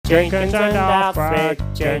Jenkins and Alfred,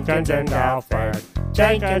 Jenkins and Alfred,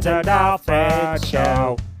 Jenkins and Alfred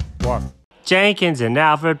Show. What? Jenkins and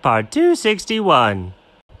Alfred Part 261.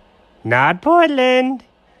 Not Portland.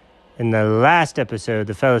 In the last episode,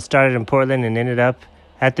 the fellas started in Portland and ended up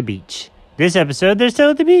at the beach. This episode, they're still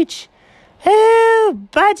at the beach. Oh,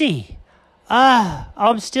 buddy.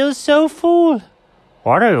 I'm still so full.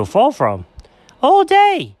 Where do you fall from? All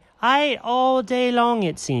day. I ate all day long,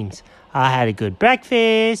 it seems. I had a good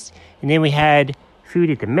breakfast, and then we had food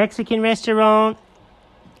at the Mexican restaurant,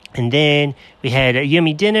 and then we had a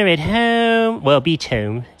yummy dinner at home. Well, beach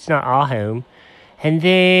home. It's not our home. And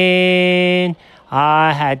then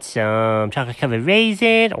I had some chocolate-covered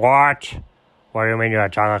raisins. What? What do you mean you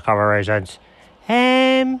had chocolate-covered raisins?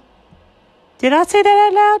 Did I say that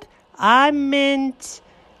out loud? I meant,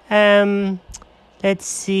 let's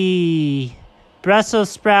see, Brussels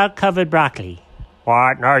sprout-covered broccoli.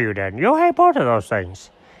 What? No, you didn't. You hate both of those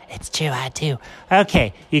things. It's true, I do.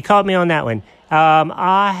 Okay, you caught me on that one.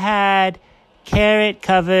 I had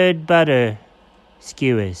carrot-covered butter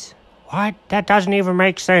skewers. What? That doesn't even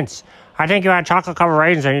make sense. I think you had chocolate-covered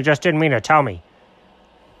raisins and you just didn't mean to tell me.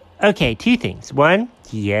 Okay, two things. One,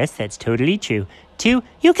 yes, that's totally true. Two,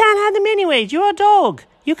 you can't have them anyways. You're a dog.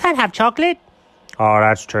 You can't have chocolate. Oh,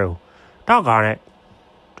 that's true. Doggone it.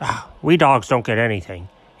 We dogs don't get anything.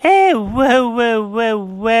 Hey,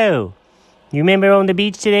 whoa. You remember on the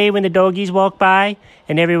beach today when the doggies walk by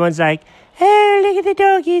and everyone's like, oh, look at the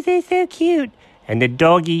doggies, they're so cute. And the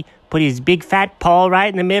doggy put his big fat paw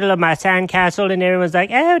right in the middle of my sandcastle and everyone's like,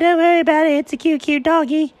 oh, don't worry about it, it's a cute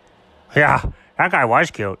doggy. Yeah, that guy was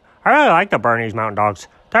cute. I really like the Bernese Mountain Dogs.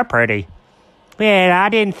 They're pretty. Well, I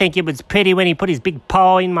didn't think it was pretty when he put his big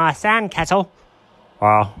paw in my sandcastle.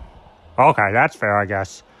 Well, okay, that's fair, I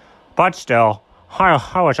guess. But still,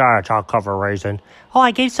 I wish I had a chocolate-covered raisin. Oh,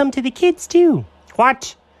 I gave some to the kids, too.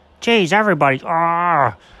 What? Jeez, everybody. Oh,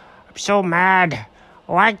 I'm so mad.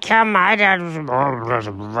 Why can't I...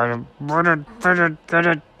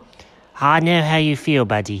 I know how you feel,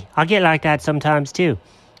 buddy. I get like that sometimes, too.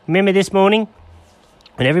 Remember this morning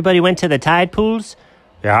when everybody went to the tide pools?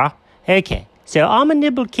 Yeah? Okay, so I'm a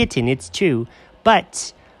nibble kitten, it's true.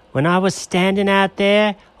 But when I was standing out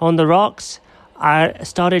there on the rocks, I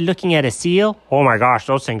started looking at a seal. Oh my gosh,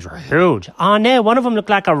 those things were huge. Oh no, one of them looked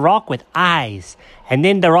like a rock with eyes. And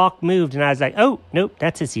then the rock moved and I was like, oh, nope,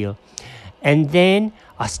 that's a seal. And then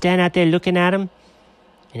I stand out there looking at him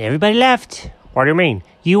and everybody left. What do you mean?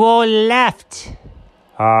 You all left.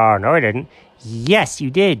 Oh, no, I didn't. Yes, you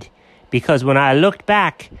did. Because when I looked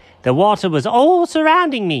back, the water was all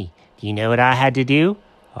surrounding me. Do you know what I had to do?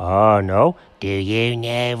 Oh, no. Do you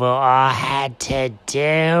know what I had to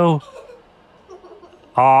do?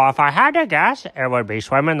 Oh, if I had to guess, it would be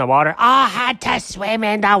swim in the water. I had to swim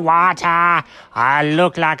in the water. I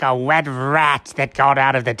looked like a wet rat that got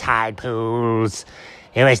out of the tide pools.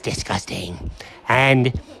 It was disgusting.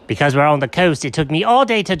 And because we're on the coast, it took me all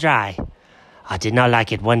day to dry. I did not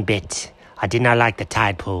like it one bit. I did not like the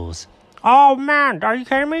tide pools. Oh, man, are you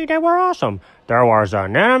kidding me? They were awesome. There was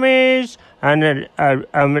anemones and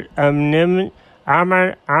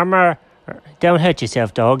don't hurt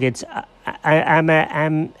yourself, dog. It's...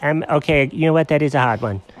 I'm okay, you know what, that is a hard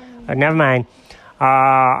one. Never mind.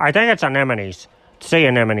 I think it's anemones. Sea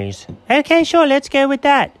anemones. Okay, sure, let's go with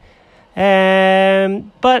that.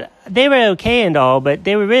 But they were okay and all, but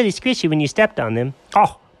they were really squishy when you stepped on them.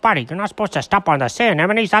 Oh, buddy, you're not supposed to step on the sea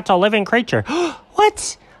anemones. That's a living creature.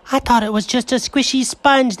 What? I thought it was just a squishy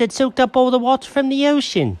sponge that soaked up all the water from the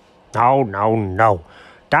ocean. No.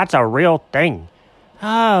 That's a real thing.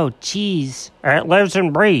 Oh, jeez. It lives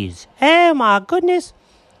and breathes. Oh, my goodness.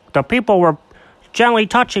 The people were gently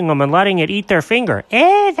touching them and letting it eat their finger.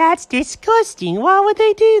 That's disgusting. Why would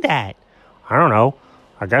they do that? I don't know.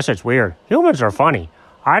 I guess it's weird. Humans are funny.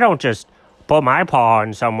 I don't just put my paw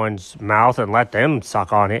in someone's mouth and let them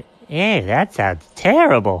suck on it. That sounds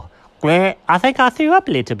terrible. I think I threw up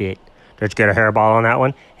a little bit. Did you get a hairball on that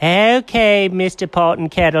one? Okay, Mr. Pot and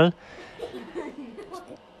Kettle.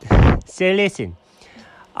 So listen.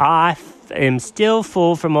 I am still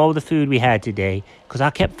full from all the food we had today because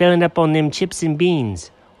I kept filling up on them chips and beans.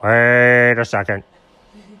 Wait a second.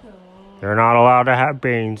 You're not allowed to have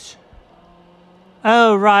beans.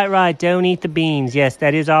 Oh, right. Don't eat the beans. Yes,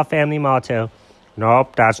 that is our family motto.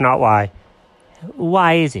 Nope, that's not why.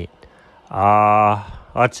 Why is it?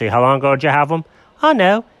 Let's see. How long ago did you have them? Oh,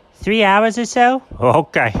 no. 3 hours or so?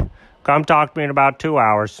 Okay. Come talk to me in about 2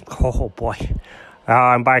 hours. Oh, boy.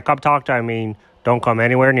 And by come talk to, I mean... don't come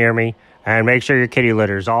anywhere near me, and make sure your kitty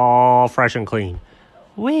litter's all fresh and clean.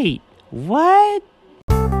 Wait, what?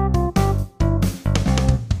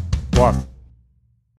 Woof.